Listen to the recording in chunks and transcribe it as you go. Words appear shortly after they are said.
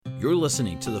You're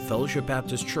listening to the Fellowship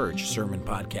Baptist Church Sermon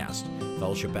Podcast.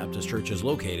 Fellowship Baptist Church is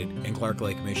located in Clark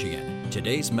Lake, Michigan.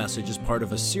 Today's message is part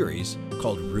of a series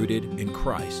called Rooted in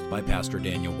Christ by Pastor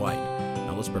Daniel White.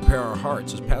 Now let's prepare our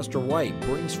hearts as Pastor White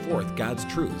brings forth God's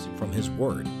truths from His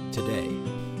Word today.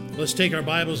 Let's take our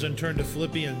Bibles and turn to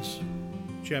Philippians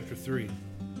chapter 3.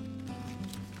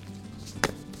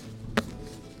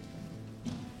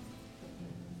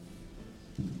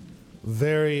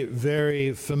 Very,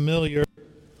 very familiar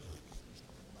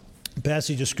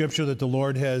passage of Scripture that the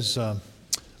Lord has,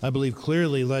 I believe,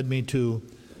 clearly led me to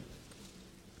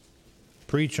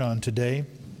preach on today.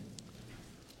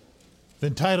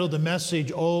 Entitled the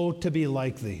message, "Oh, to be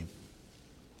like Thee."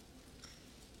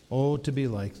 Oh, to be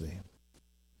like Thee.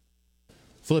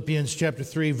 Philippians chapter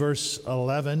 3, verse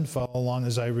 11. Follow along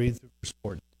as I read through verse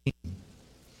 14.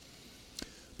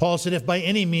 Paul said, "If by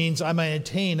any means I may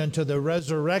attain unto the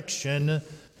resurrection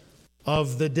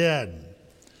of the dead,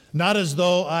 not as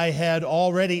though I had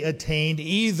already attained,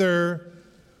 either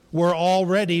were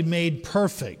already made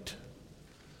perfect.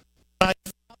 I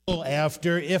follow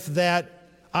after, if that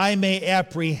I may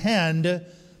apprehend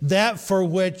that for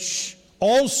which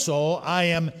also I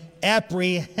am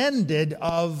apprehended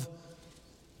of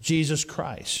Jesus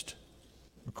Christ,"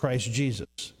 Christ Jesus.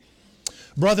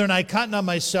 "Brethren, I count not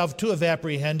myself to have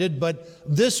apprehended, but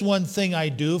this one thing I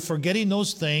do, forgetting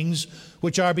those things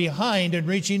which are behind and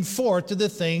reaching forth to the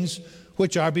things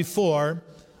which are before,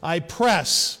 I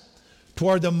press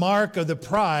toward the mark of the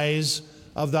prize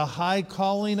of the high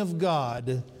calling of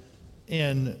God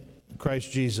in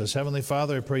Christ Jesus." Heavenly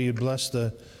Father, I pray you bless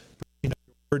the preaching of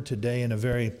your word today in a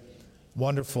very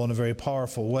wonderful and a very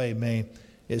powerful way. May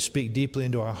it speak deeply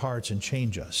into our hearts and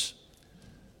change us.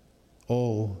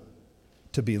 Oh,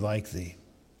 to be like Thee.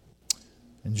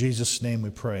 In Jesus' name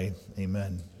we pray.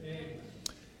 Amen. Amen.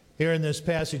 Here in this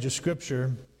passage of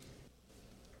Scripture,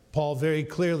 Paul very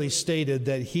clearly stated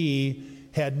that he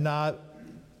had not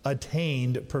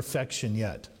attained perfection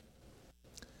yet.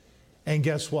 And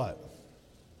guess what?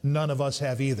 None of us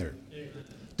have either. Amen.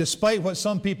 Despite what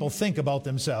some people think about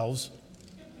themselves,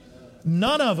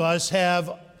 none of us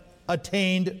have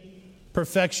attained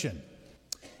perfection.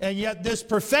 And yet this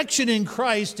perfection in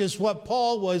Christ is what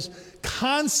Paul was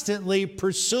constantly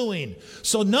pursuing.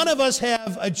 So none of us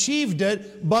have achieved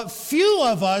it, but few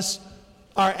of us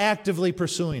are actively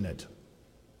pursuing it.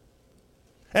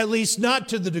 At least not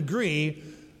to the degree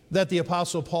that the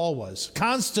Apostle Paul was.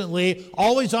 Constantly,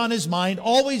 always on his mind,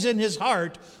 always in his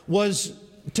heart, was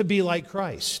to be like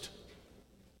Christ.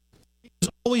 He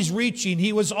was always reaching,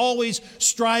 he was always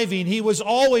striving, he was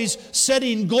always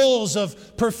setting goals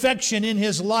of perfection in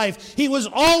his life. He was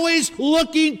always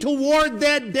looking toward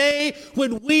that day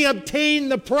when we obtain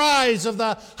the prize of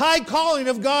the high calling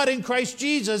of God in Christ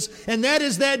Jesus, and that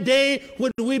is that day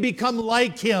when we become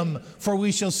like Him, for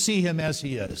we shall see Him as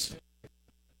He is.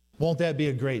 Won't that be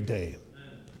a great day?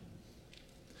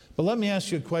 But let me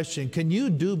ask you a question. Can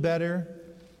you do better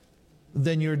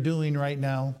than you're doing right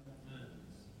now?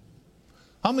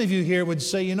 How many of you here would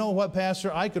say, "You know what,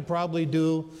 Pastor, I could probably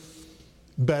do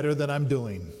better than I'm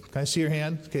doing"? Can I see your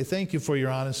hand? Okay, thank you for your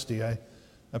honesty. I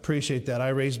appreciate that. I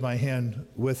raised my hand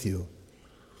with you.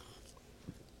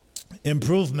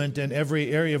 Improvement in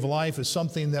every area of life is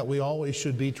something that we always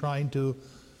should be trying to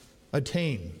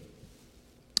attain,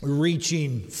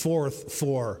 reaching forth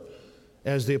for,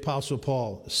 as the Apostle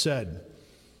Paul said.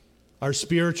 Our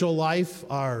spiritual life,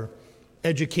 our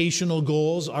educational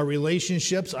goals, our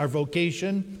relationships, our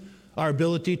vocation, our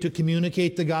ability to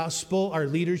communicate the gospel, our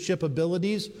leadership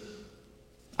abilities.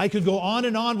 I could go on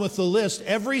and on with the list.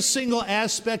 Every single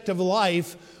aspect of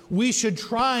life we should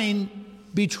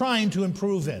be trying to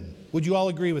improve in. Would you all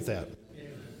agree with that?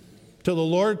 Amen. Till the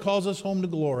Lord calls us home to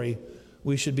glory,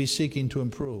 we should be seeking to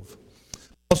improve.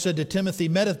 Paul said to Timothy,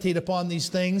 "Meditate upon these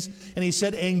things," and he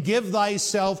said, "and give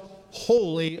thyself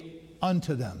wholly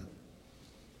unto them."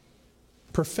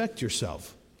 Perfect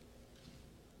yourself.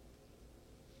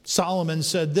 Solomon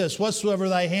said this, "Whatsoever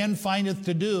thy hand findeth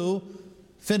to do,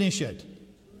 finish it.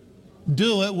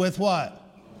 Do it with"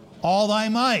 what? "All thy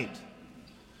might."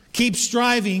 Keep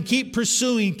striving, keep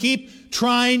pursuing, keep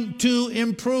trying to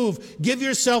improve. Give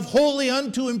yourself wholly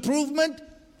unto improvement,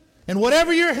 and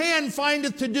whatever your hand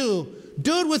findeth to do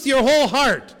it with your whole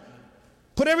heart.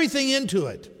 Put everything into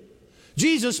it.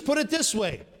 Jesus put it this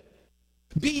way,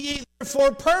 "Be ye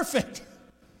therefore perfect,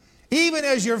 even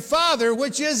as your Father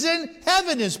which is in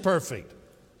heaven is perfect."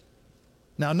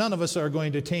 Now, none of us are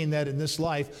going to attain that in this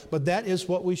life, but that is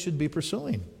what we should be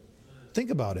pursuing. Think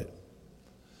about it.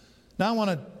 Now, I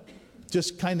want to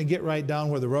just kind of get right down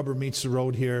where the rubber meets the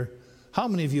road here. How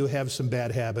many of you have some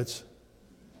bad habits?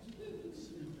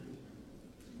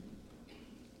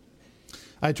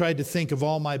 I tried to think of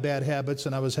all my bad habits,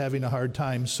 and I was having a hard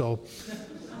time, so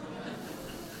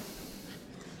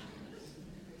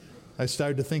I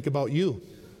started to think about you.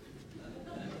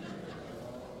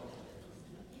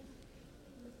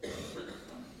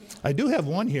 I do have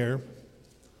one here.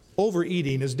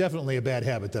 Overeating is definitely a bad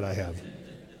habit that I have.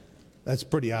 That's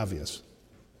pretty obvious.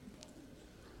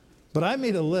 But I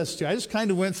made a list here. I just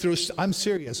kind of went through, I'm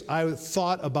serious. I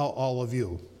thought about all of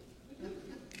you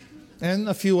and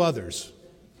a few others.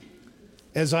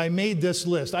 As I made this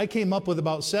list, I came up with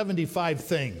about 75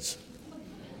 things.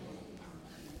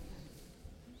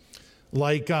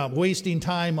 Like wasting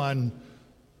time on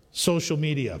social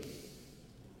media.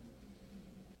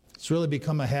 It's really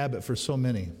become a habit for so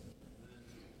many.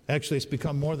 Actually, it's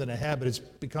become more than a habit. It's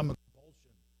become a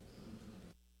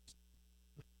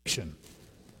compulsion.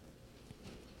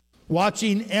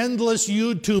 Watching endless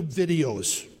YouTube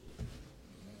videos.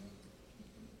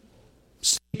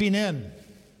 Sleeping in.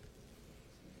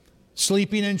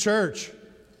 Sleeping in church.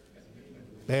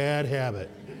 Bad habit.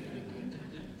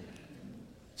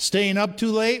 Staying up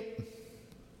too late.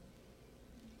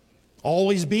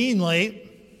 Always being late.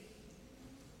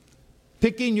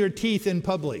 Picking your teeth in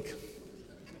public.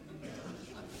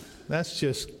 That's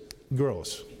just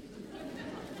gross.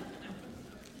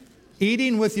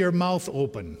 Eating with your mouth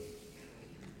open.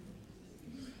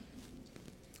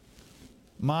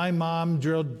 My mom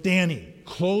drilled, Danny,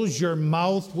 close your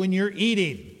mouth when you're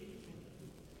eating.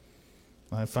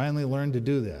 I finally learned to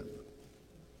do that.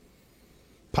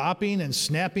 Popping and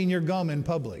snapping your gum in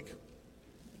public.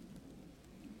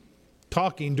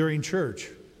 Talking during church.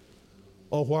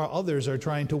 Or while others are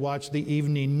trying to watch the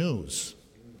evening news.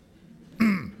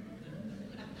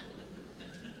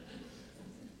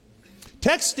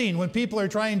 Texting when people are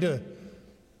trying to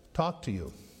talk to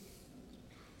you.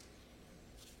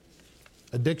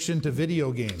 Addiction to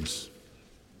video games.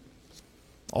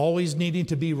 Always needing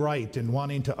to be right and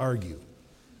wanting to argue.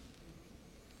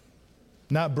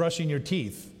 Not brushing your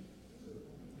teeth,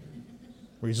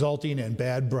 resulting in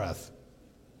bad breath.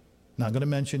 Not going to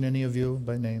mention any of you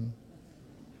by name.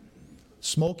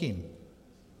 Smoking.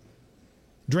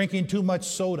 Drinking too much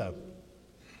soda.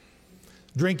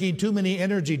 Drinking too many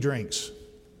energy drinks.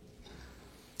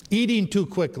 Eating too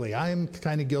quickly. I'm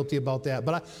kind of guilty about that,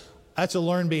 but that's a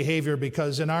learned behavior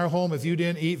because in our home, if you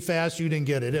didn't eat fast, you didn't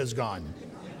get it. It's gone.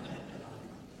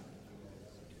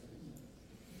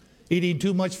 Eating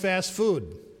too much fast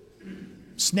food.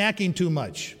 Snacking too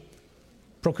much.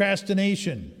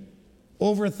 Procrastination.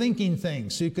 Overthinking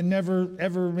things so you can never,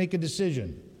 ever make a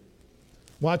decision.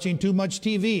 Watching too much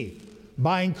TV.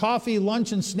 Buying coffee,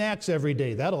 lunch, and snacks every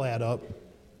day. That'll add up.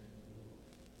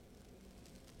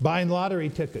 Buying lottery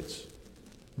tickets.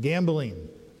 Gambling.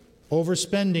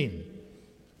 Overspending.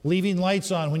 Leaving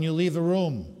lights on when you leave the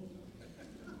room.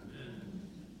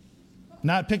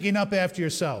 Not picking up after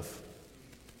yourself.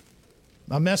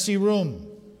 A messy room.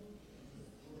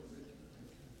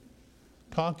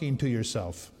 Talking to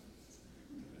yourself.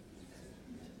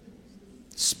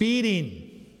 Speeding.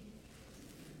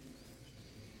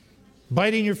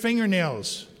 Biting your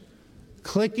fingernails.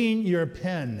 Clicking your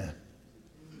pen.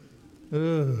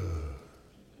 Ugh.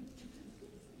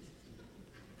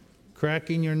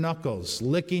 Cracking your knuckles.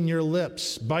 Licking your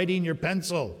lips. Biting your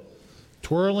pencil.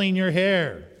 Twirling your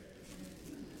hair.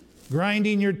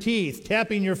 Grinding your teeth.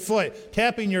 Tapping your foot.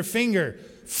 Tapping your finger.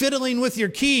 Fiddling with your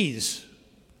keys.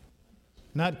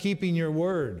 Not keeping your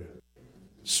word.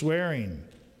 Swearing.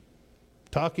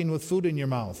 Talking with food in your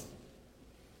mouth.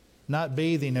 Not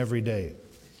bathing every day.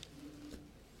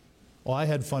 Well, I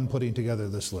had fun putting together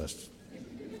this list.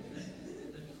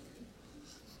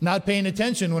 Not paying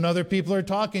attention when other people are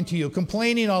talking to you.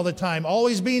 Complaining all the time.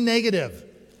 Always being negative.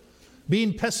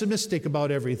 Being pessimistic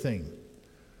about everything.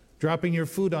 Dropping your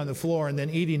food on the floor and then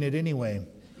eating it anyway.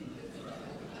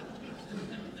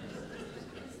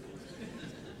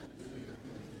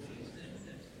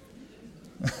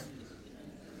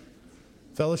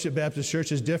 Fellowship Baptist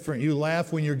Church is different. You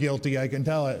laugh when you're guilty, I can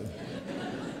tell it.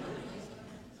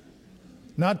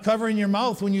 Not covering your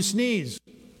mouth when you sneeze.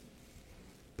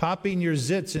 Popping your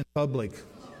zits in public.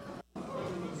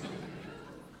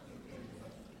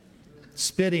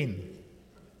 Spitting.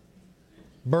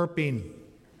 Burping.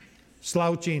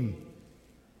 Slouching.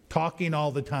 Talking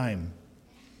all the time.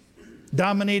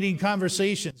 Dominating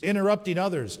conversations. Interrupting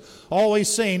others. Always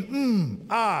saying,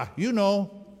 you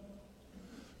know.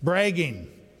 Bragging,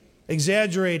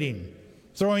 exaggerating,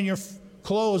 throwing your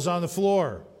clothes on the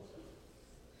floor,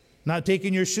 not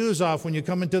taking your shoes off when you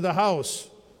come into the house,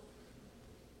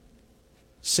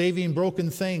 saving broken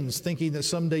things, thinking that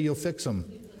someday you'll fix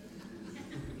them,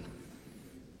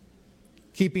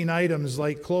 Keeping items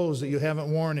like clothes that you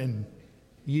haven't worn in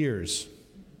years.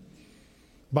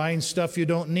 Buying stuff you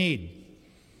don't need.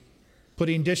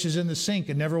 Putting dishes in the sink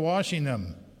and never washing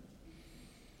them.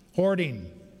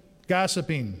 Hoarding.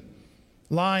 Gossiping.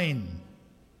 Lying.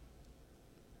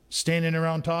 Standing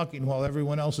around talking while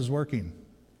everyone else is working.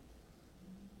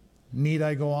 Need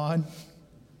I go on?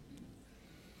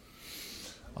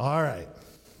 All right.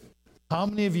 How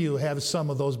many of you have some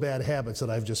of those bad habits that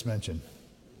I've just mentioned?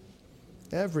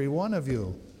 Every one of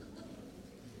you.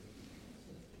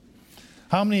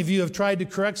 How many of you have tried to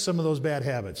correct some of those bad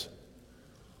habits?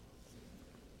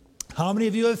 How many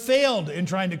of you have failed in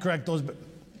trying to correct those?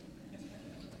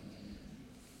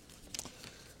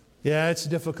 Yeah, it's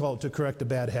difficult to correct a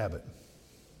bad habit.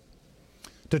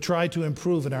 To try to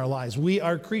improve in our lives. We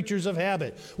are creatures of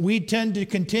habit. We tend to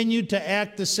continue to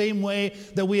act the same way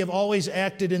that we have always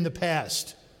acted in the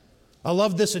past. I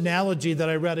love this analogy that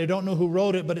I read. I don't know who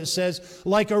wrote it, but it says,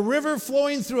 like a river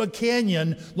flowing through a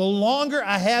canyon, the longer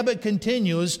a habit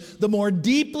continues, the more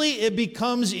deeply it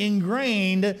becomes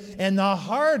ingrained and the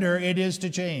harder it is to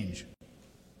change.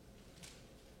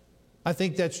 I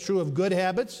think that's true of good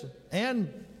habits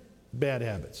and bad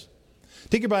habits.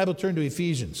 Take your Bible, turn to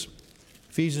Ephesians.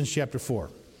 Ephesians chapter 4.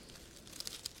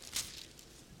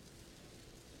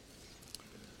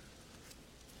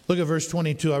 Look at verse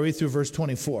 22. I'll read through verse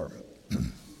 24.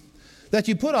 That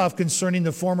you put off concerning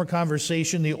the former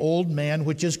conversation the old man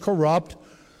which is corrupt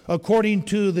according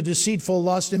to the deceitful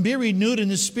lust, and be renewed in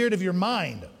the spirit of your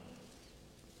mind.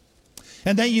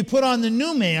 And that you put on the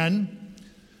new man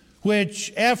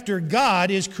which after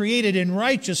God is created in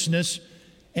righteousness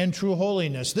and true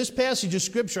holiness. This passage of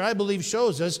Scripture, I believe,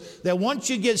 shows us that once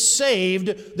you get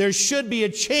saved, there should be a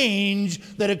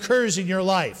change that occurs in your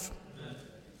life.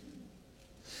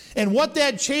 And what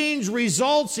that change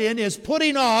results in is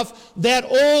putting off that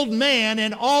old man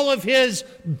and all of his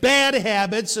bad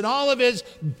habits and all of his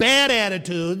bad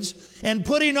attitudes, and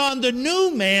putting on the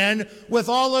new man with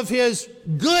all of his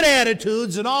good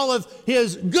attitudes and all of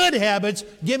his good habits.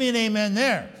 Give me an amen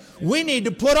there. We need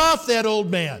to put off that old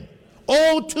man.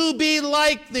 Oh, to be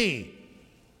like thee.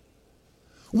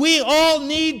 We all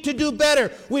need to do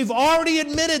better. We've already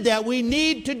admitted that. We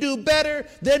need to do better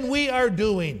than we are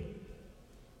doing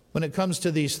when it comes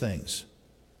to these things.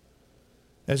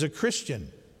 As a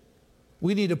Christian,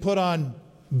 we need to put on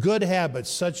good habits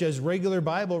such as regular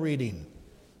Bible reading,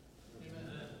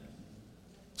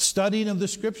 studying of the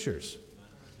Scriptures.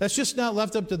 That's just not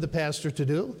left up to the pastor to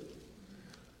do.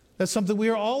 That's something we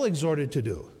are all exhorted to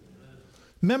do.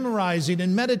 Memorizing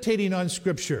and meditating on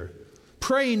Scripture,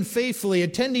 praying faithfully,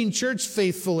 attending church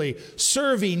faithfully,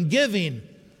 serving, giving,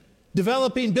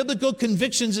 developing biblical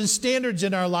convictions and standards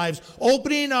in our lives,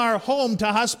 opening our home to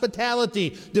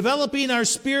hospitality, developing our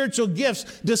spiritual gifts,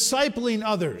 discipling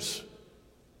others.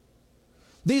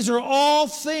 These are all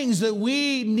things that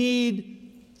we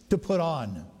need to put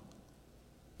on.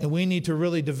 And we need to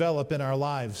really develop in our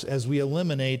lives as we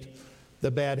eliminate the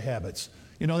bad habits.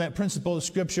 You know that principle of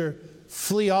Scripture,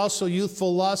 flee also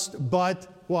youthful lust, but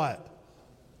what?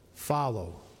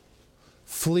 Follow.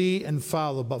 Flee and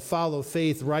follow, but follow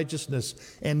faith, righteousness,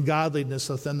 and godliness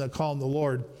with them that call on the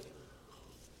Lord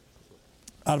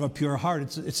out of a pure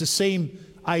heart. It's the same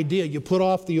idea. You put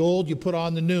off the old, you put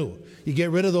on the new. You get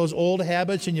rid of those old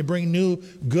habits and you bring new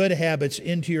good habits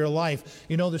into your life.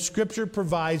 You know, the Scripture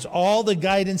provides all the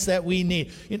guidance that we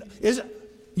need.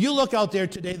 You look out there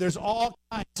today, there's all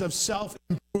kinds of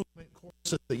self-improvement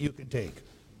courses that you can take.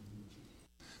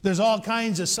 There's all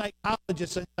kinds of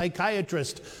psychologists and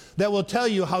psychiatrists that will tell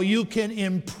you how you can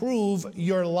improve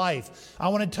your life. I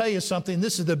want to tell you something.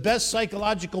 This is the best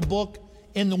psychological book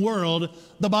in the world,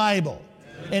 the Bible.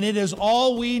 And it is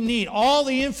all we need. All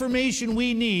the information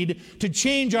we need to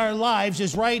change our lives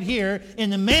is right here in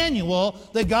the manual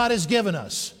that God has given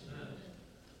us.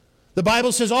 The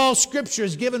Bible says all Scripture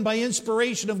is given by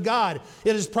inspiration of God.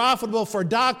 It is profitable for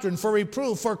doctrine, for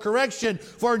reproof, for correction,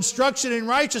 for instruction in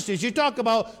righteousness. You talk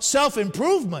about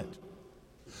self-improvement.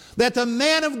 That the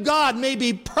man of God may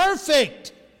be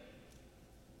perfect,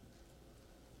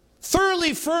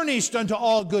 thoroughly furnished unto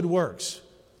all good works.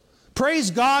 Praise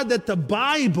God that the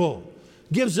Bible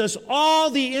gives us all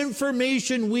the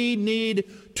information we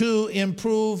need to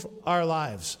improve our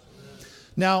lives.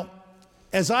 Now,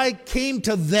 as I came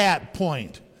to that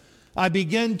point, I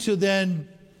began to then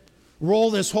roll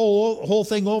this whole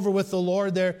thing over with the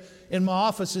Lord there in my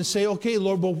office and say, okay,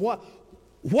 Lord, but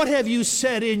what have you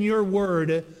said in your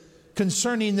word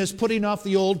concerning this putting off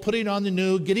the old, putting on the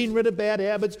new, getting rid of bad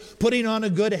habits, putting on a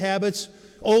good habits?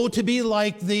 Oh, to be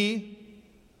like thee.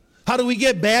 How do we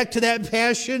get back to that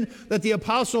passion that the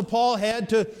Apostle Paul had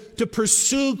to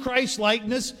pursue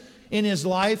Christ-likeness in his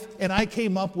life? And I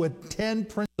came up with 10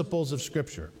 principles of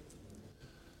Scripture.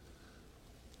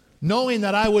 Knowing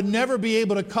that I would never be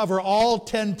able to cover all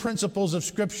 10 principles of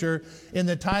Scripture in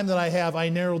the time that I have, I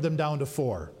narrowed them down to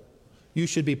 4. You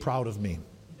should be proud of me.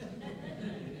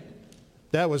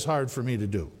 That was hard for me to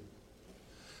do.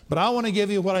 But I want to give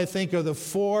you what I think are the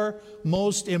 4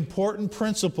 most important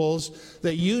principles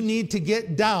that you need to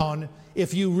get down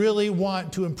if you really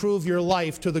want to improve your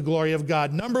life to the glory of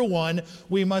God. Number 1,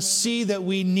 we must see that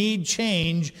we need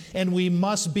change, and we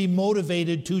must be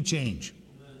motivated to change.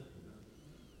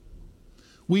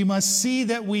 We must see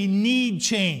that we need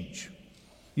change.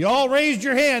 You all raised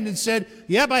your hand and said,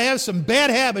 yep, I have some bad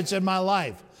habits in my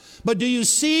life. But do you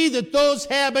see that those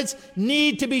habits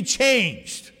need to be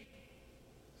changed?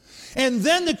 And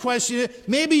then the question is,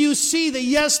 maybe you see that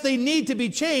yes, they need to be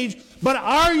changed, but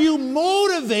are you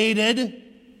motivated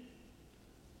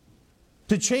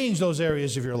to change those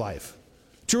areas of your life?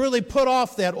 To really put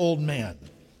off that old man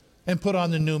and put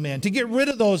on the new man? To get rid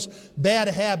of those bad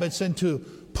habits and to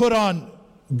put on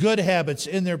good habits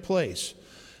in their place?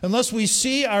 Unless we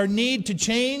see our need to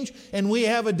change and we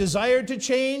have a desire to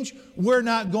change, we're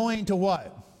not going to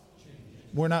what?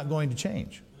 We're not going to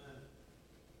change.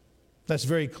 That's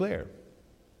very clear.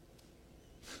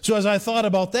 So as I thought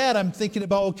about that, I'm thinking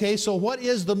about, okay, so what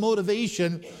is the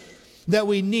motivation that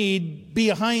we need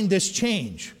behind this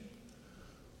change?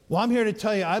 Well, I'm here to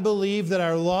tell you, I believe that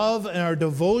our love and our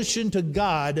devotion to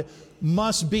God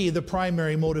must be the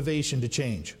primary motivation to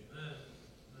change.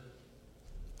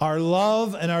 Our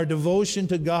love and our devotion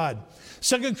to God.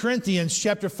 2 Corinthians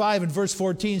chapter 5 and verse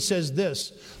 14 says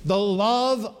this, the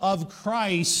love of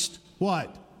Christ,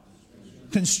 what?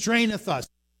 Constraineth us.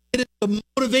 It is the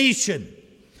motivation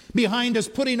behind us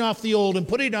putting off the old and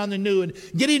putting on the new and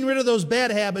getting rid of those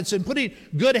bad habits and putting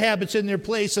good habits in their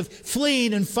place, of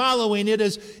fleeing and following. It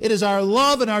is our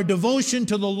love and our devotion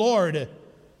to the Lord.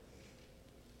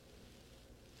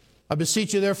 I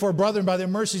beseech you, therefore, brethren, by the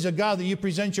mercies of God, that you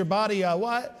present your body a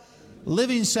what?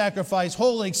 Living sacrifice,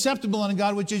 holy, acceptable unto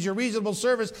God, which is your reasonable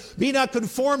service. Be not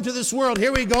conformed to this world.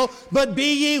 Here we go. But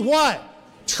be ye what?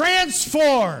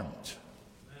 Transformed.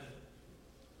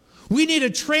 We need a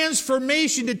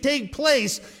transformation to take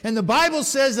place. And the Bible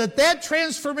says that that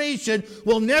transformation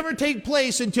will never take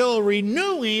place until a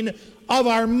renewing of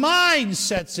our mind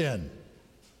sets in.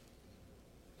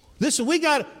 Listen,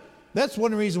 that's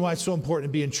one reason why it's so important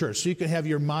to be in church, so you can have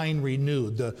your mind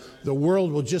renewed. The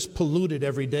world will just pollute it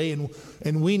every day,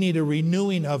 and we need a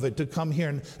renewing of it to come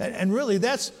here. And really,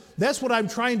 that's what I'm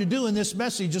trying to do in this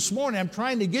message this morning. I'm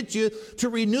trying to get you to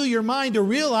renew your mind, to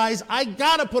realize I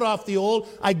got to put off the old,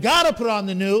 I got to put on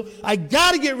the new, I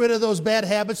got to get rid of those bad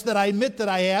habits that I admit that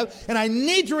I have, and I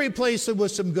need to replace them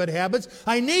with some good habits.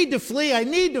 I need to flee, I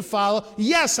need to follow.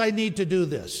 Yes, I need to do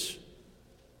this.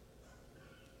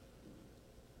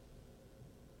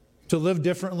 To live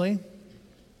differently,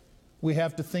 we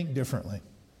have to think differently.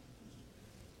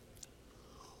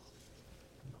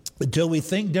 Until we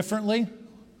think differently,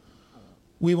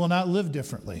 we will not live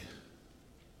differently.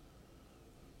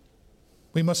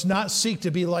 We must not seek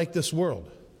to be like this world,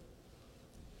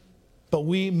 but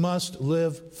we must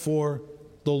live for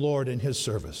the Lord in His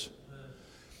service.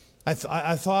 I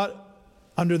thought,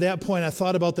 under that point, I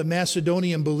thought about the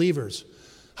Macedonian believers,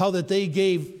 how that they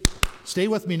gave. Stay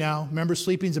with me now. Remember,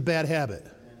 sleeping's a bad habit.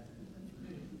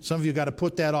 Some of you got to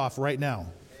put that off right now.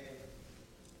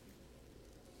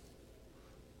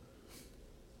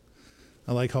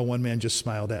 I like how one man just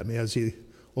smiled at me as he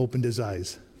opened his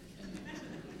eyes.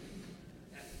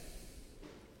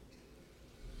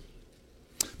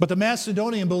 But the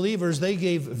Macedonian believers, they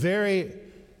gave very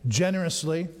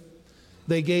generously.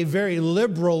 They gave very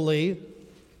liberally.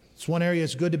 It's one area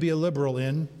it's good to be a liberal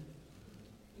in,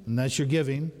 and that's your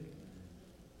giving.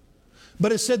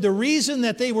 But it said the reason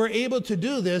that they were able to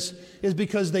do this is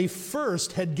because they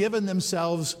first had given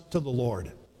themselves to the Lord.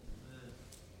 Do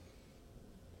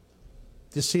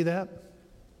you see that?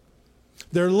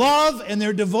 Their love and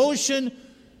their devotion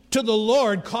to the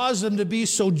Lord caused them to be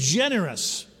so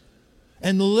generous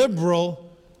and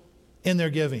liberal in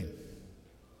their giving.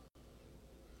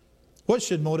 What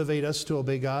should motivate us to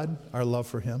obey God? Our love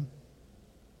for Him.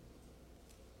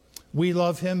 We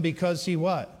love Him because He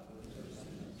what?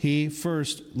 He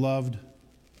first loved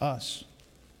us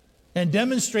and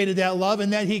demonstrated that love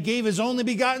in that He gave His only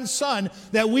begotten Son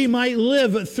that we might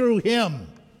live through Him.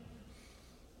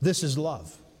 This is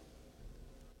love.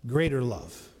 Greater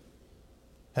love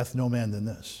hath no man than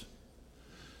this.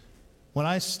 When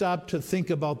I stopped to think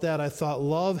about that, I thought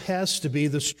love has to be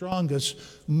the strongest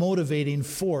motivating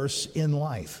force in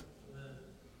life.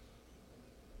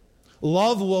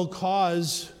 Love will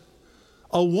cause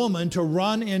a woman to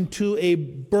run into a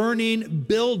burning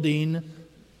building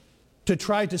to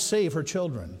try to save her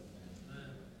children.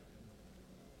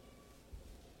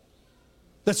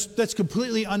 That's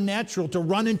completely unnatural to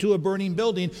run into a burning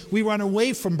building. We run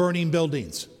away from burning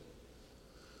buildings.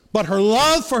 But her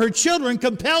love for her children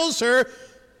compels her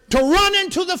to run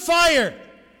into the fire.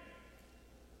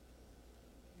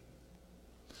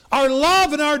 Our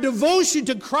love and our devotion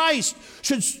to Christ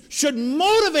should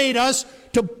motivate us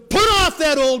to put off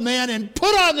that old man and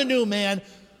put on the new man,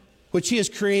 which He has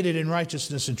created in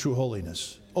righteousness and true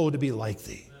holiness. Oh, to be like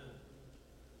Thee.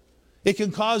 It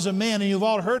can cause a man, and you've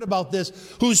all heard about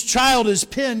this, whose child is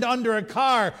pinned under a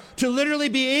car, to literally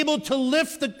be able to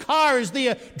lift the car as the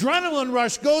adrenaline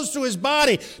rush goes through his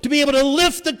body, to be able to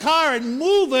lift the car and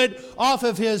move it off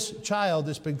of his child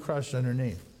that's been crushed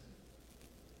underneath.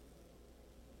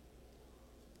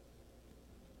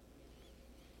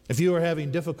 If you are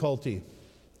having difficulty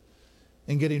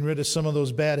in getting rid of some of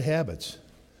those bad habits,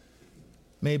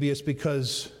 maybe it's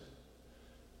because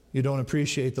you don't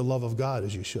appreciate the love of God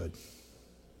as you should.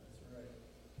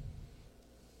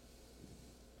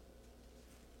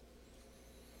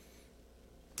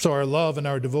 So our love and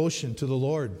our devotion to the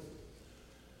Lord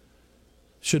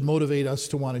should motivate us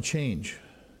to want to change.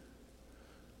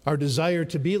 Our desire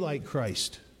to be like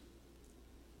Christ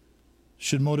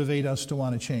should motivate us to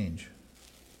want to change.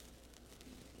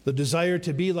 The desire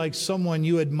to be like someone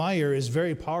you admire is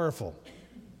very powerful.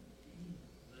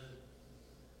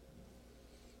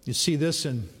 You see this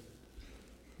in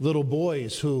little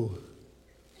boys who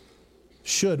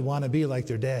should want to be like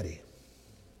their daddy.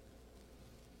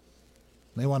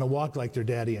 They want to walk like their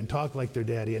daddy and talk like their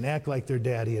daddy and act like their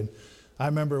daddy. And I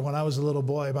remember when I was a little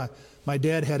boy, my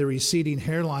dad had a receding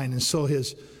hairline, and so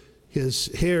his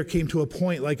hair came to a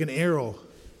point like an arrow.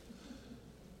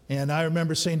 And I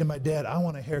remember saying to my dad, I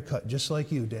want a haircut just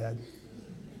like you, Dad.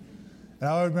 And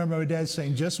I remember my dad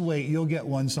saying, just wait, you'll get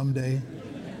one someday.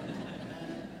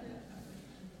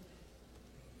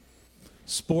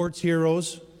 Sports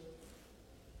heroes,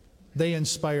 they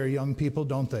inspire young people,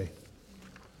 don't they?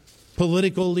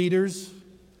 Political leaders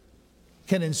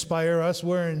can inspire us.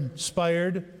 We're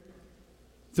inspired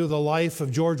through the life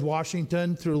of George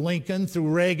Washington, through Lincoln, through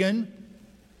Reagan.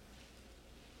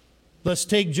 Let's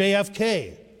take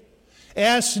JFK.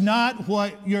 Ask not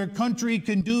what your country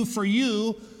can do for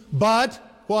you,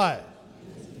 but what?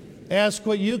 Ask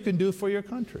what you can do for your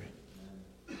country.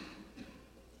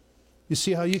 You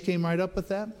see how you came right up with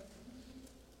that?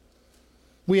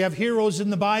 We have heroes in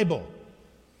the Bible.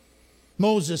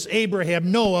 Moses,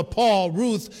 Abraham, Noah, Paul,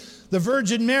 Ruth, the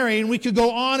Virgin Mary, and we could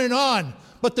go on and on.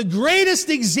 But the greatest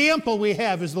example we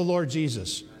have is the Lord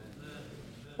Jesus.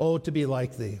 Oh, to be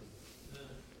like Thee.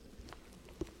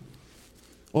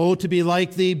 Oh, to be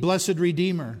like Thee, blessed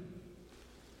Redeemer.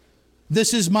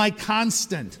 This is my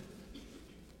constant.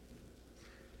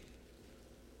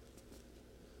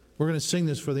 We're going to sing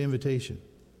this for the invitation.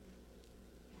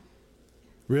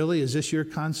 Really? Is this your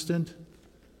constant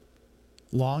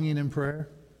longing in prayer?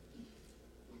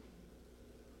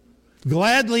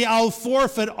 Gladly I'll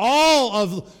forfeit all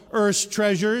of earth's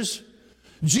treasures,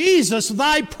 Jesus,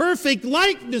 Thy perfect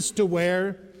likeness to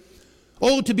wear.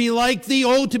 Oh, to be like Thee,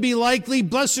 oh, to be like Thee,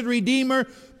 blessed Redeemer,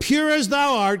 pure as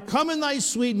Thou art, come in Thy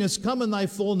sweetness, come in Thy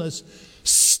fullness.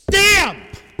 Stamp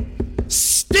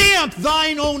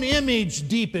Thine own image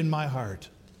deep in my heart.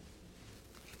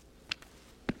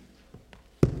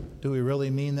 Do we really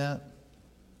mean that?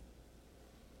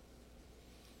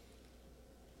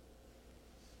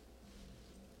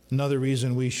 Another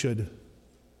reason we should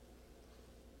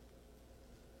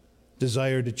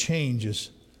desire to change is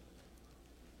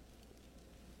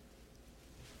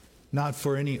not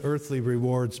for any earthly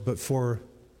rewards, but for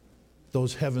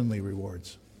those heavenly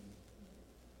rewards.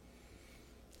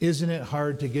 Isn't it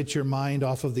hard to get your mind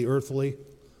off of the earthly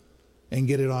and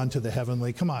get it onto the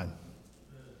heavenly? Come on.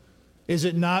 Is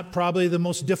it not probably the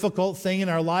most difficult thing in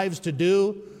our lives to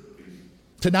do?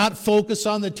 To not focus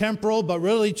on the temporal, but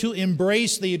really to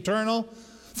embrace the eternal?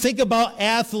 Think about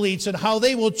athletes and how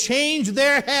they will change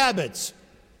their habits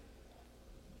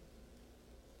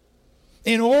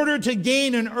in order to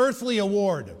gain an earthly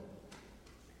award.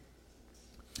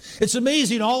 It's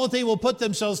amazing all that they will put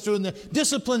themselves through, and the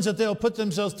disciplines that they'll put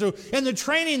themselves through, and the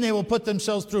training they will put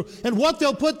themselves through, and what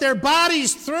they'll put their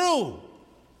bodies through.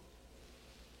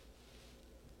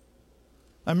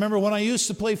 I remember when I used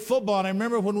to play football, and I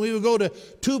remember when we would go to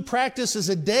 2 practices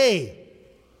a day.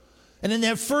 And in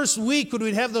that first week, when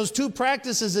we'd have those 2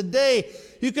 practices a day,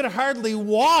 you could hardly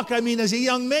walk. I mean, as a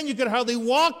young man, you could hardly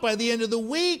walk by the end of the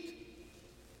week.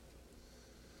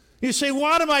 You say,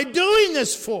 what am I doing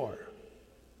this for?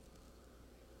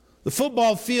 The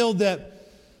football field that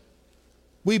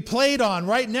we played on,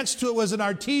 right next to it was an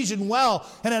artesian well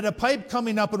and had a pipe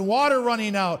coming up and water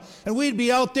running out. And we'd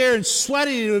be out there and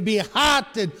sweating. It would be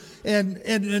hot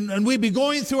and we'd be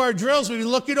going through our drills. We'd be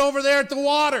looking over there at the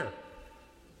water.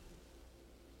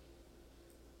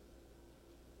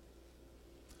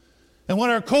 And when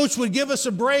our coach would give us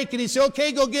a break and he'd say,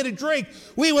 okay, go get a drink,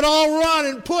 we would all run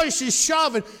and push and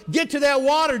shove and get to that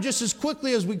water just as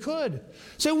quickly as we could.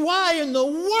 Say, why in the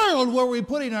world were we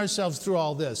putting ourselves through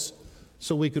all this?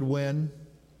 So we could win.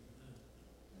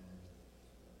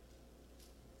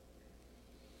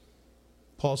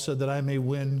 Paul said that I may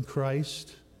win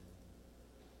Christ.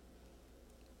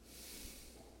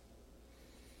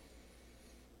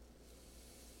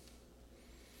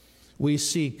 We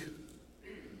seek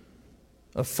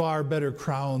a far better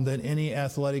crown than any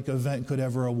athletic event could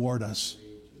ever award us.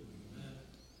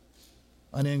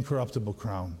 An incorruptible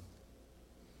crown.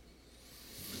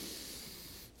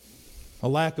 A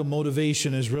lack of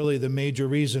motivation is really the major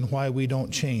reason why we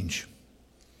don't change.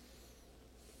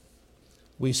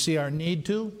 We see our need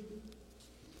to,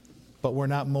 but we're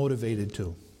not motivated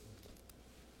to.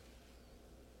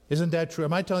 Isn't that true?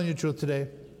 Am I telling you the truth today?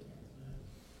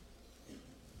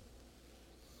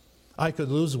 I could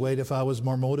lose weight if I was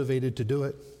more motivated to do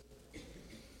it.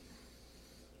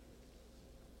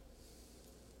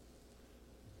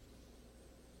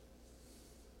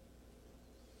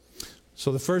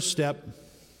 So the first step,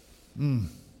 if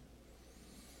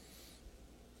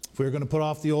we're going to put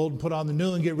off the old and put on the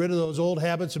new and get rid of those old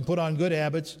habits and put on good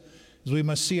habits, is we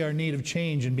must see our need of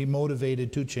change and be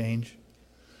motivated to change.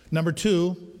 Number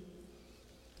 2,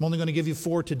 I'm only going to give you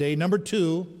 4 today. Number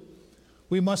 2,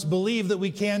 we must believe that we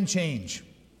can change.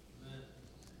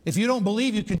 If you don't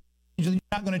believe you can change, then you're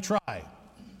not going to try.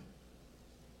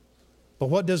 But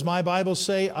what does my Bible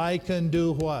say? I can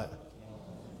do what?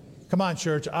 Come on,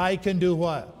 church. I can do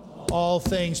what? All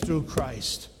things through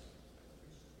Christ.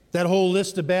 That whole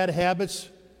list of bad habits,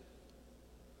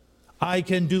 I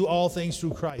can do all things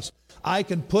through Christ. I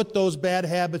can put those bad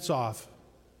habits off.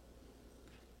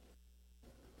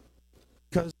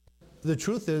 Because the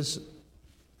truth is,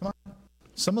 come on,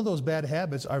 some of those bad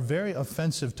habits are very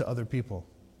offensive to other people.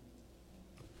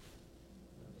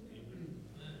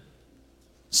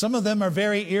 Some of them are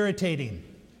very irritating.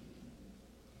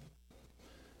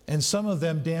 And some of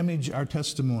them damage our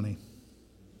testimony.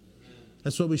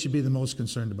 That's what we should be the most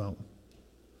concerned about.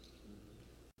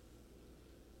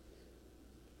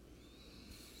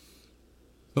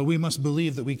 But we must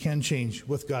believe that we can change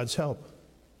with God's help.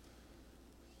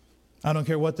 I don't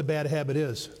care what the bad habit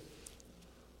is.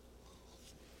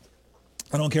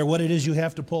 I don't care what it is you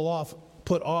have to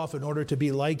put off in order to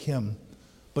be like Him.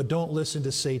 But don't listen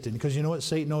to Satan. Because you know what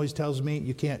Satan always tells me?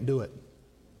 You can't do it.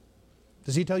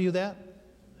 Does he tell you that?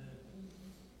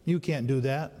 You can't do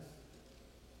that.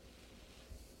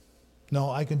 No,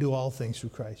 I can do all things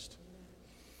through Christ.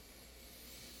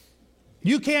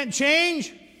 You can't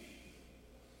change?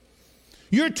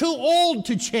 You're too old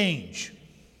to change.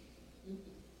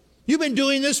 You've been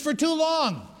doing this for too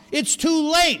long. It's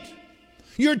too late.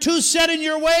 You're too set in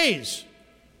your ways.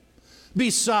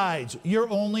 Besides, you're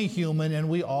only human and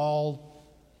we all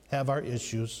have our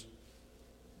issues.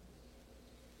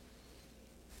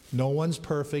 No one's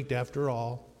perfect after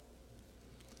all.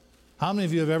 How many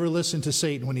of you have ever listened to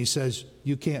Satan when he says,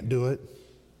 you can't do it?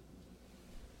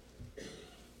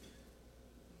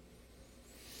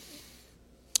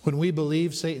 When we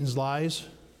believe Satan's lies,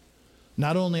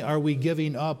 not only are we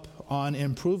giving up on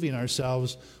improving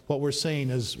ourselves, what we're saying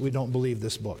is we don't believe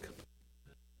this book.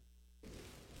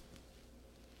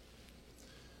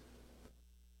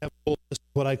 I have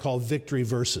what I call victory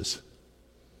verses.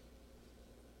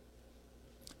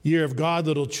 Ye are of God,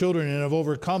 little children, and have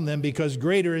overcome them, because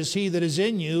greater is He that is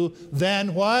in you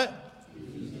than what?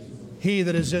 He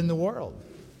that is in the world.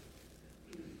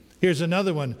 Here's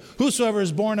another one. Whosoever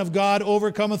is born of God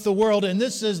overcometh the world. And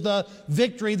this is the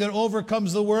victory that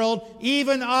overcomes the world,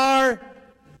 even our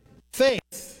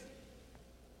faith.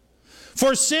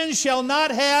 For sin shall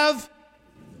not have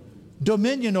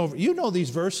dominion over. You know these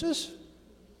verses.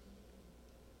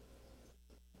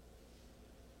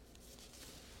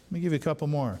 Let me give you a couple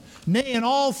more. Nay, in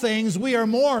all things we are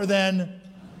more than.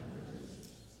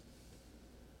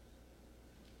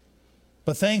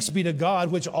 But thanks be to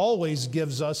God, which always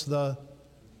gives us the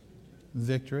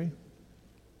victory.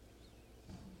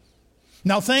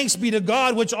 Now thanks be to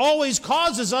God, which always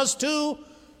causes us to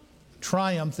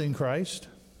triumph in Christ.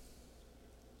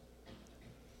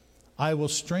 I will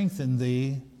strengthen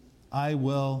thee. I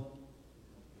will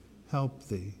help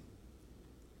thee.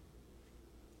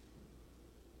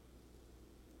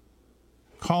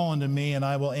 Call unto me, and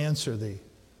I will answer thee,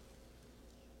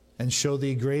 and show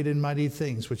thee great and mighty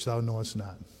things which thou knowest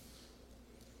not.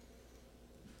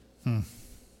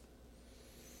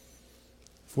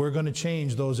 If we're going to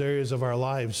change those areas of our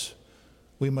lives,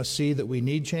 we must see that we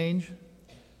need change,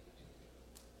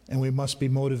 and we must be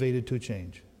motivated to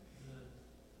change.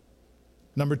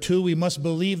 Number 2, we must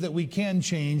believe that we can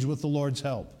change with the Lord's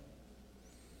help.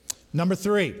 Number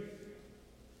 3,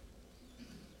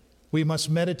 we must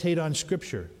meditate on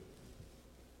Scripture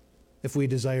if we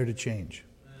desire to change.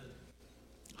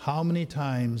 How many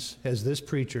times has this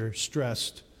preacher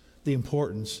stressed the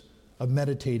importance of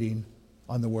meditating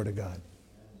on the Word of God?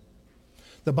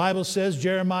 The Bible says,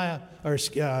 Joshua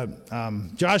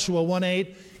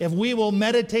 1:8, if we will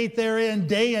meditate therein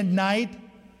day and night,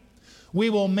 we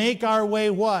will make our way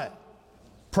what?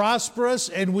 Prosperous,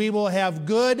 and we will have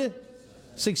good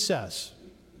success.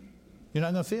 You're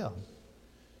not going to fail.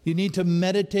 You need to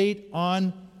meditate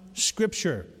on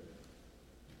Scripture.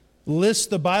 List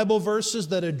the Bible verses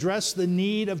that address the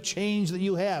need of change that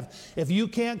you have. If you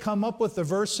can't come up with the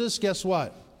verses, guess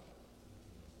what?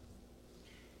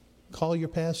 Call your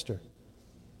pastor.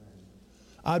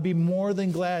 I'd be more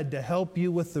than glad to help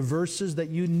you with the verses that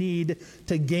you need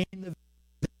to gain the.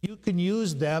 You can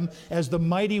use them as the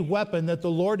mighty weapon that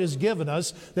the Lord has given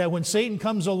us, that when Satan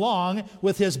comes along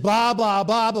with his blah, blah,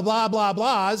 blah, blah, blah, blah,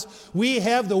 blahs, we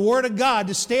have the Word of God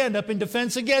to stand up in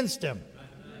defense against him.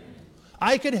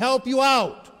 I could help you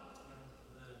out.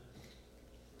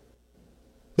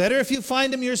 Better if you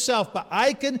find them yourself, but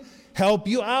I can help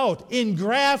you out.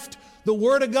 Engraft the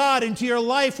Word of God into your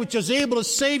life, which is able to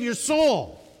save your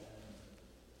soul.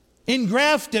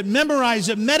 Engraft it, memorize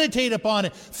it, meditate upon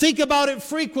it, think about it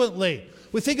frequently.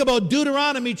 We think about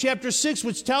Deuteronomy chapter 6,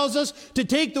 which tells us to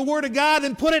take the Word of God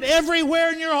and put it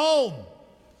everywhere in your home.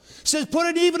 It says put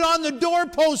it even on the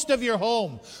doorpost of your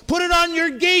home. Put it on your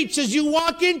gates as you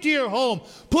walk into your home.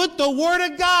 Put the Word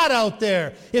of God out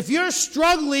there. If you're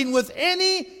struggling with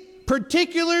any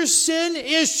particular sin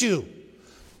issue,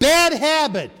 bad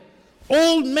habit,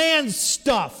 old man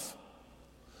stuff,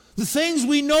 the things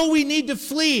we know we need to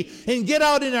flee and get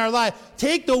out in our life,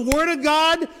 take the Word of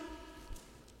God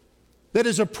that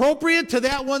is appropriate to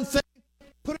that one thing,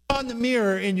 put it on the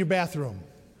mirror in your bathroom.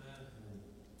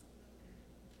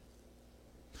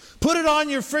 Put it on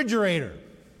your refrigerator.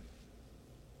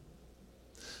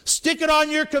 Stick it on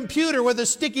your computer with a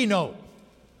sticky note.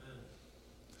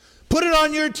 Put it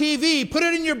on your TV. Put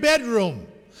it in your bedroom.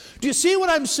 Do you see what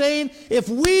I'm saying? If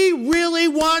we really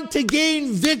want to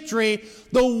gain victory,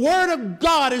 the Word of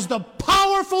God is the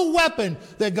powerful weapon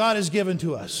that God has given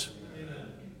to us.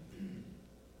 Amen.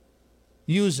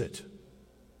 Use it.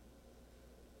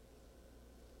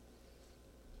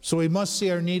 So we must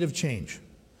see our need of change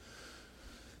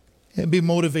and be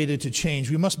motivated to change.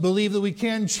 We must believe that we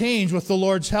can change with the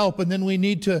Lord's help, and then we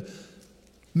need to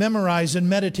memorize and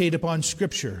meditate upon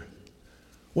Scripture.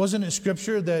 Wasn't it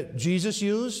Scripture that Jesus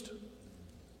used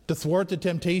to thwart the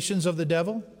temptations of the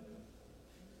devil?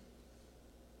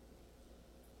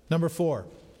 Number 4,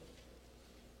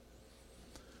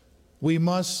 we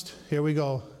must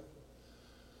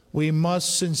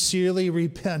sincerely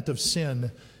repent of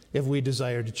sin if we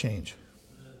desire to change.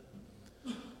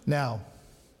 Now,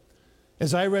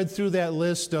 as I read through that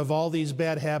list of all these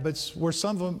bad habits, were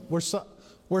some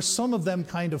of them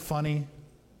kind of funny?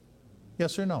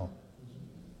 Yes or no?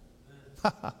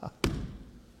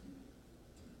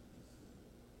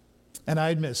 And I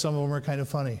admit some of them are kind of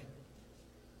funny.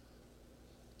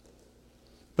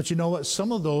 But you know what?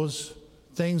 Some of those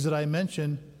things that I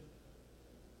mentioned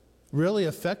really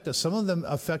affect us. Some of them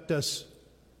affect us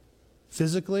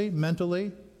physically,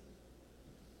 mentally,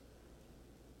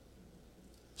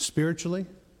 spiritually.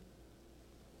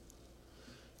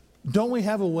 Don't we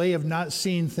have a way of not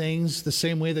seeing things the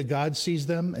same way that God sees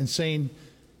them and saying,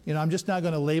 I'm just not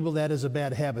going to label that as a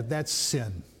bad habit. That's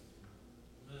sin.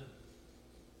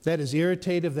 That is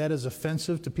irritative. That is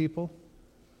offensive to people.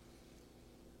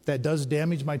 That does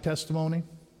damage my testimony.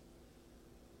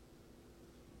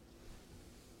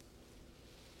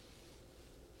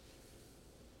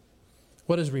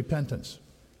 What is repentance?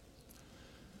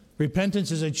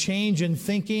 Repentance is a change in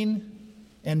thinking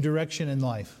and direction in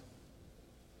life.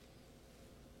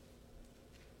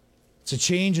 It's a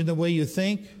change in the way you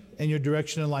think and your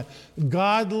direction in life.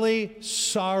 Godly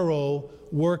sorrow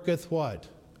worketh what?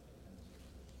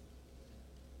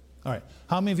 All right.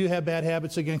 How many of you have bad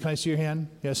habits again? Can I see your hand?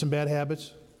 You have some bad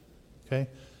habits? Okay.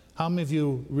 How many of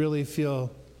you really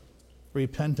feel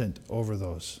repentant over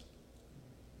those?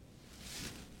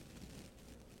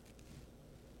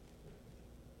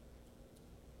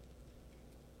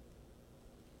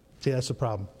 See, that's the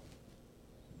problem.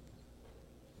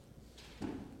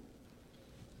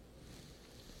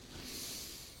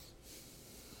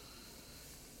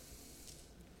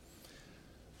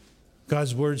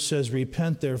 God's word says,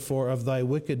 repent therefore of thy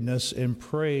wickedness and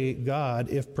pray God,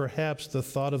 if perhaps the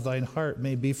thought of thine heart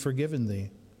may be forgiven thee.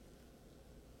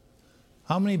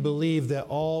 How many believe that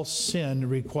all sin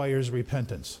requires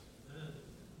repentance?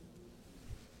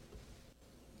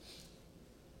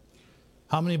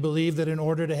 How many believe that in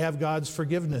order to have God's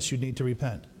forgiveness, you need to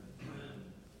repent?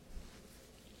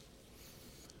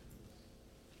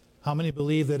 How many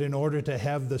believe that in order to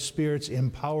have the Spirit's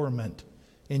empowerment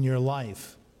in your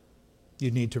life, you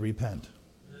need to repent?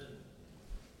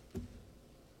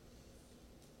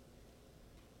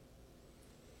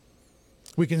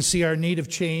 We can see our need of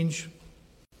change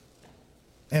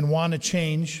and want to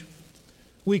change.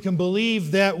 We can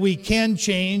believe that we can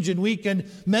change, and we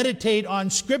can meditate on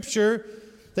Scripture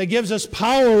that gives us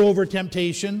power over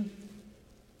temptation.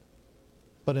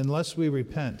 But unless we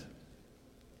repent,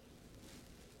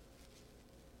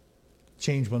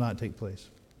 change will not take place.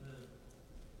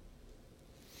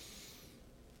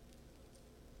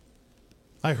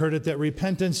 I heard it that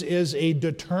repentance is a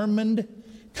determined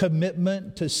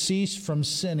commitment to cease from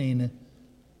sinning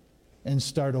and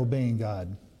start obeying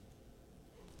God.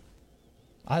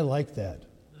 I like that.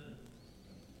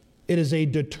 It is a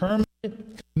determined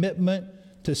commitment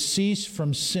to cease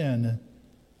from sin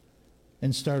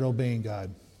and start obeying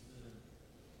God.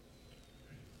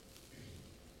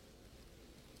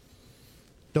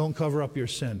 Don't cover up your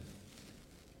sin.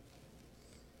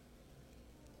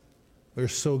 We're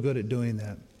so good at doing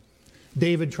that.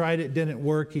 David tried it, didn't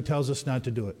work. He tells us not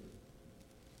to do it.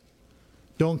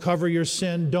 Don't cover your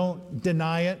sin. Don't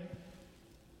deny it.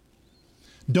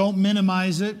 Don't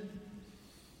minimize it.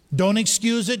 Don't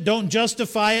excuse it. Don't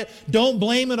justify it. Don't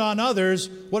blame it on others.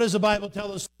 What does the Bible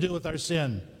tell us to do with our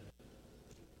sin?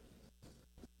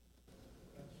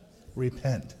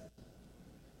 Repent.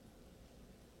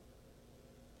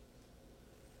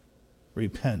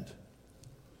 Repent.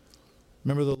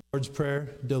 Remember the Lord's Prayer?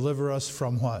 Deliver us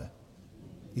from what?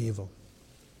 Evil.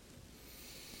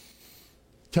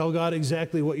 Tell God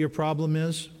exactly what your problem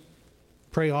is.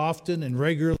 Pray often and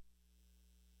regularly.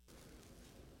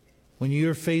 When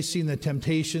you're facing the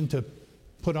temptation to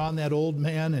put on that old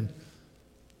man and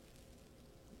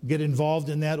get involved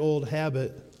in that old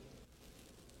habit,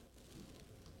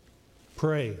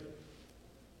 pray.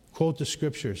 Quote the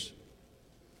Scriptures.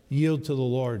 Yield to the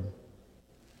Lord.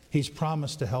 He's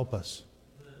promised to help us.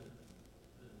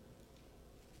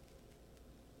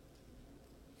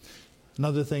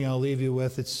 Another thing I'll leave you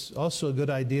with, it's also a good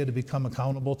idea to become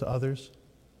accountable to others.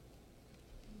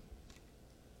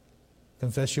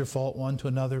 Confess your fault one to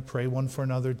another, pray one for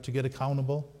another to get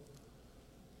accountable.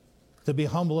 To be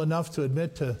humble enough to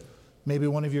admit to maybe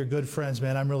one of your good friends,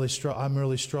 man, I'm really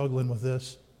struggling with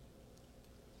this.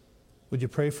 Would you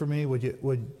pray for me?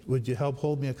 Would you help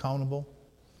hold me accountable?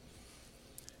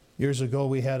 Years ago,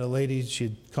 we had a lady,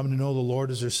 she'd come to know the Lord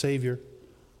as her Savior.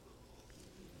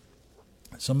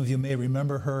 Some of you may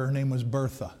remember her. Her name was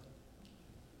Bertha.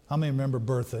 How many remember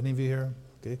Bertha? Any of you here?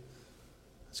 Okay.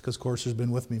 That's because, of course, she's been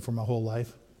with me for my whole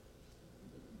life.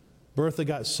 Bertha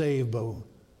got saved,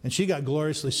 and she got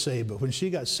gloriously saved, but when she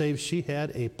got saved, she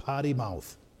had a potty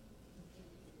mouth.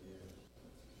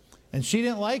 And she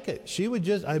didn't like it. She would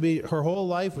just, her whole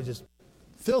life was just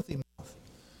filthy mouth.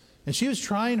 And she was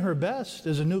trying her best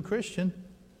as a new Christian.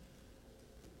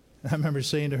 And I remember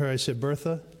saying to her, I said,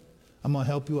 Bertha, I'm going to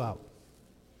help you out.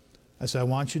 I said, I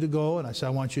want you to go, and I said, I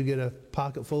want you to get a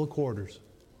pocket full of quarters.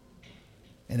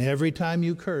 And every time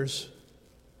you curse,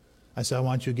 I said, I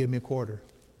want you to give me a quarter.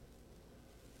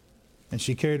 And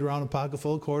she carried around a pocket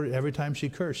full of quarters. Every time she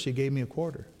cursed, she gave me a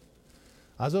quarter.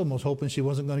 I was almost hoping she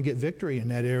wasn't going to get victory in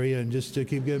that area and just to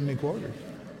keep giving me quarters.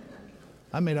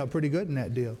 I made out pretty good in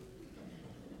that deal.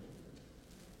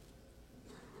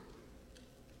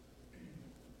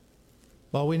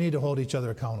 Well, we need to hold each other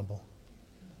accountable.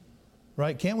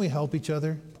 Right? Can't we help each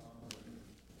other?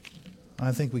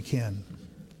 I think we can.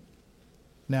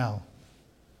 Now,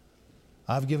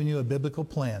 I've given you a biblical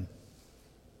plan.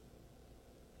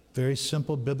 Very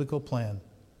simple biblical plan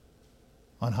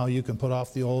on how you can put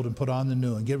off the old and put on the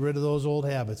new and get rid of those old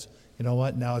habits. You know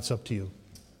what? Now it's up to you.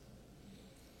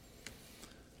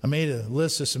 I made a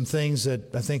list of some things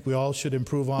that I think we all should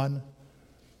improve on.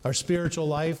 Our spiritual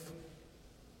life,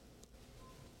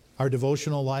 our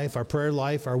devotional life, our prayer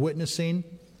life, our witnessing,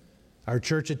 Our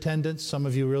church attendance, some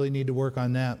of you really need to work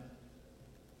on that.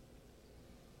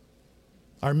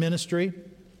 Our ministry,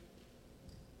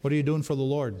 what are you doing for the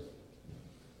Lord?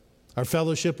 Our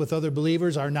fellowship with other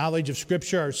believers, our knowledge of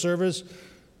Scripture, our service,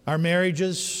 our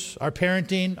marriages, our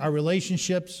parenting, our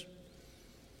relationships,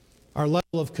 our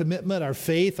level of commitment, our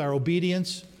faith, our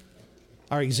obedience,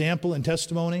 our example and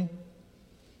testimony,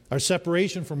 our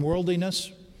separation from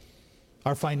worldliness,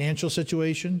 our financial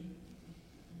situation,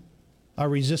 our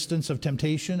resistance of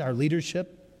temptation, our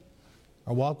leadership,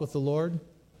 our walk with the Lord.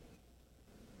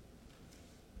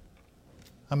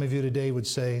 How many of you today would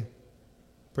say,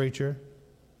 preacher,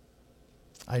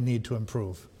 I need to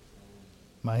improve?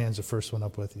 My hand's the first one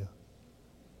up with you.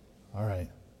 All right.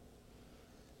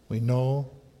 We know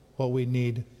what we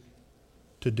need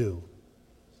to do.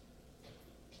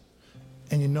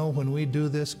 And you know, when we do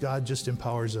this, God just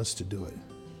empowers us to do it.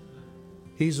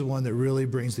 He's the one that really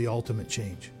brings the ultimate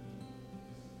change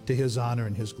to His honor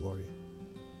and His glory.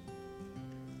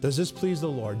 Does this please the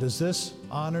Lord? Does this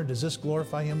honor, does this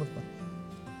glorify Him?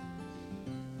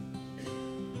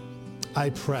 I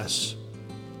press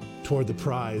toward the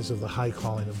prize of the high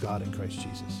calling of God in Christ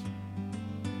Jesus.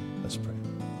 Let's pray.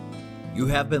 You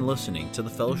have been listening to the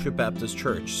Fellowship Baptist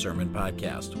Church Sermon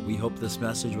Podcast. We hope this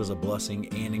message was a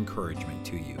blessing and encouragement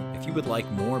to you. If you would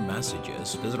like more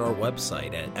messages, visit our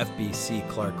website at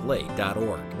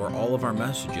fbcclarklake.org, where all of our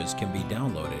messages can be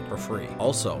downloaded for free.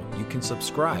 Also, you can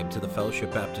subscribe to the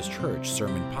Fellowship Baptist Church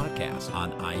Sermon Podcast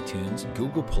on iTunes,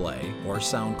 Google Play, or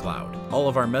SoundCloud. All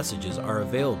of our messages are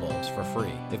available for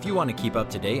free. If you want to keep up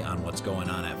to date on what's going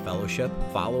on at Fellowship,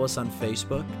 follow us on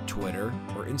Facebook, Twitter,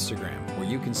 or Instagram, where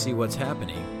you can see what's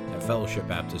happening at Fellowship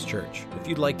Baptist Church. If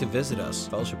you'd like to visit us,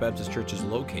 Fellowship Baptist Church is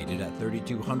located at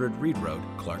 3200 Reed Road,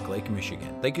 Clark Lake,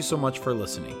 Michigan. Thank you so much for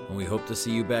listening, and we hope to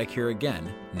see you back here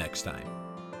again next time.